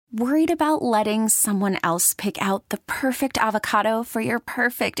Worried about letting someone else pick out the perfect avocado for your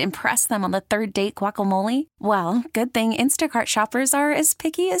perfect impress them on the third date guacamole? Well, good thing Instacart shoppers are as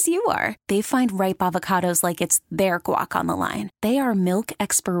picky as you are. They find ripe avocados like it's their guac on the line. They are milk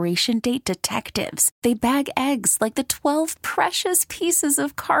expiration date detectives. They bag eggs like the 12 precious pieces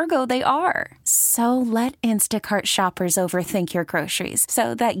of cargo they are. So let Instacart shoppers overthink your groceries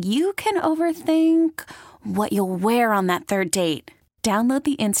so that you can overthink what you'll wear on that third date. Download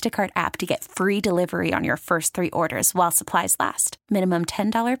the Instacart app to get free delivery on your first 3 orders while supplies last. Minimum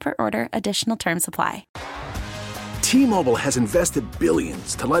 $10 per order. Additional terms apply. T-Mobile has invested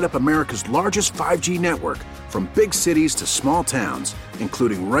billions to light up America's largest 5G network, from big cities to small towns,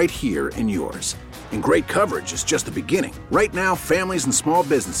 including right here in yours. And great coverage is just the beginning. Right now, families and small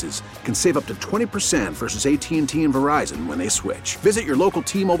businesses can save up to 20% versus AT&T and Verizon when they switch. Visit your local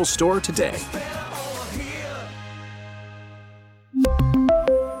T-Mobile store today.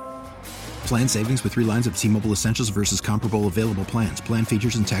 Plan savings with 3 lines of T-Mobile Essentials versus comparable available plans. Plan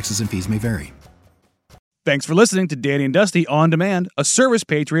features and taxes and fees may vary. Thanks for listening to Danny and Dusty On Demand, a Service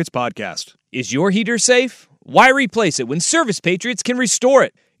Patriots podcast. Is your heater safe? Why replace it when Service Patriots can restore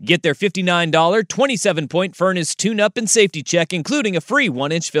it? Get their $59 27-point furnace tune-up and safety check, including a free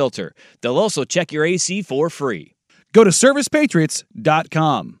 1-inch filter. They'll also check your AC for free. Go to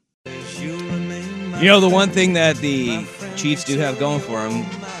ServicePatriots.com. You know, the one thing that the Chiefs do have going for them,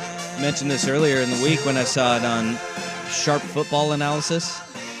 mentioned this earlier in the week when I saw it on Sharp Football Analysis,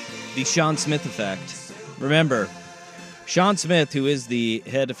 the Sean Smith effect. Remember, Sean Smith, who is the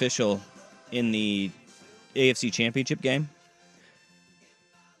head official in the AFC Championship game,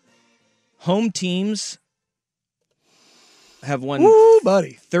 home teams have won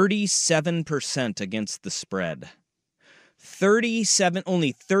 37% against the spread. Only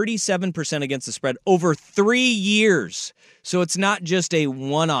 37% against the spread over 3 years. So it's not just a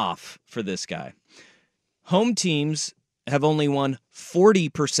one-off for this guy. Home teams have only won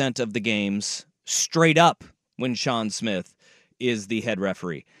 40% of the games straight up when Sean Smith is the head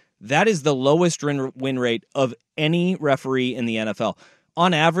referee. That is the lowest win rate of any referee in the NFL.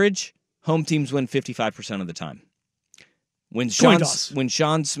 On average, home teams win 55% of the time. When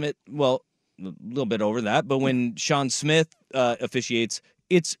Sean Smith, well, a little bit over that, but when Sean Smith officiates,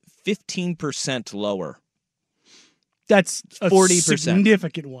 it's 15% lower. That's a 40%.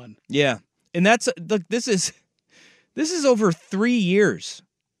 Significant one. Yeah, and that's look. This is over 3 years.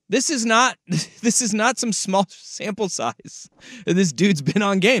 This is not some small sample size. This dude's been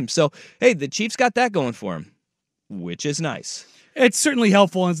on games, so hey, the Chiefs got that going for him, which is nice. It's certainly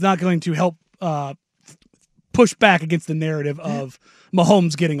helpful, and it's not going to help push back against the narrative of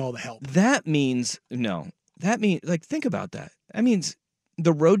Mahomes getting all the help. That means think about that. That means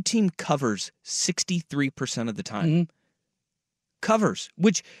the road team covers 63% of the time. Mm-hmm. Covers,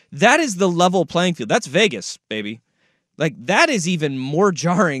 which that is the level playing field. That's Vegas, baby. Like, that is even more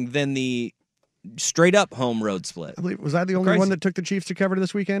jarring than the straight up home road split. I believe, was I the only one that took the Chiefs to cover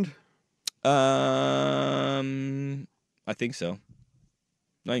this weekend? I think so.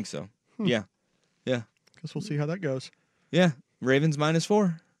 Yeah. Guess we'll see how that goes. Yeah. Ravens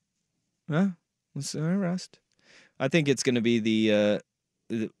 -4. Yeah. Let's rest. I think it's going to be the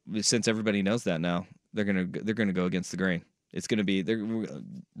since everybody knows that now, they're going to go against the grain. It's going to be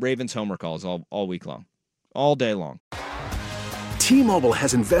Ravens homer calls all week long, all day long. T-Mobile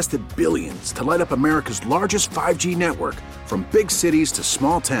has invested billions to light up America's largest 5G network, from big cities to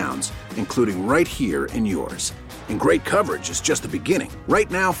small towns, including right here in yours. And great coverage is just the beginning. Right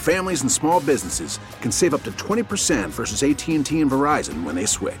now, families and small businesses can save up to 20% versus AT&T and Verizon when they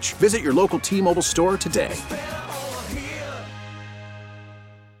switch. Visit your local T-Mobile store today.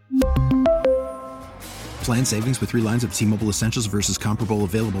 Plan savings with 3 lines of T-Mobile Essentials versus comparable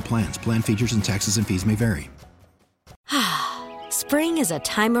available plans. Plan features and taxes and fees may vary. Spring is a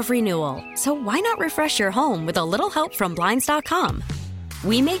time of renewal, so why not refresh your home with a little help from Blinds.com?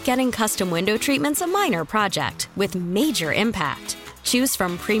 We make getting custom window treatments a minor project with major impact. Choose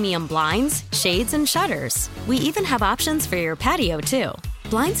from premium blinds, shades, and shutters. We even have options for your patio, too.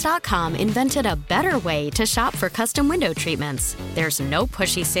 Blinds.com invented a better way to shop for custom window treatments. There's no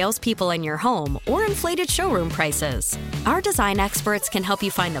pushy salespeople in your home or inflated showroom prices. Our design experts can help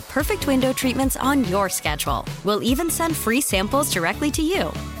you find the perfect window treatments on your schedule. We'll even send free samples directly to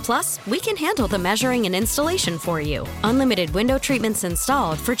you. Plus, we can handle the measuring and installation for you. Unlimited window treatments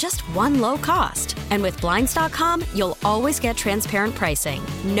installed for just one low cost. And with Blinds.com, you'll always get transparent pricing.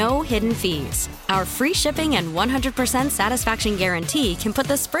 No hidden fees. Our free shipping and 100% satisfaction guarantee can put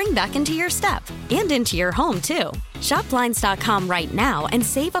the spring back into your step and into your home, too. Shop Blinds.com right now and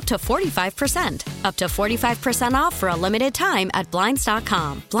save up to 45%. Up to 45% off for a limited time at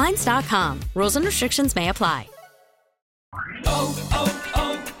Blinds.com. Blinds.com. Rules and restrictions may apply.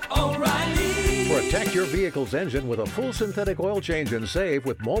 O'Reilly. Protect your vehicle's engine with a full synthetic oil change and save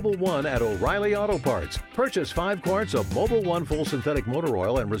with Mobil 1 at O'Reilly Auto Parts. Purchase 5 quarts of Mobil 1 full synthetic motor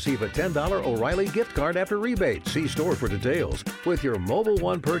oil and receive a $10 O'Reilly gift card after rebate. See store for details. With your Mobil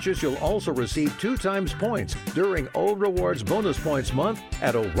 1 purchase, you'll also receive 2 times points during O Rewards Bonus Points Month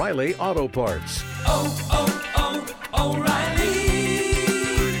at O'Reilly Auto Parts. O'Reilly.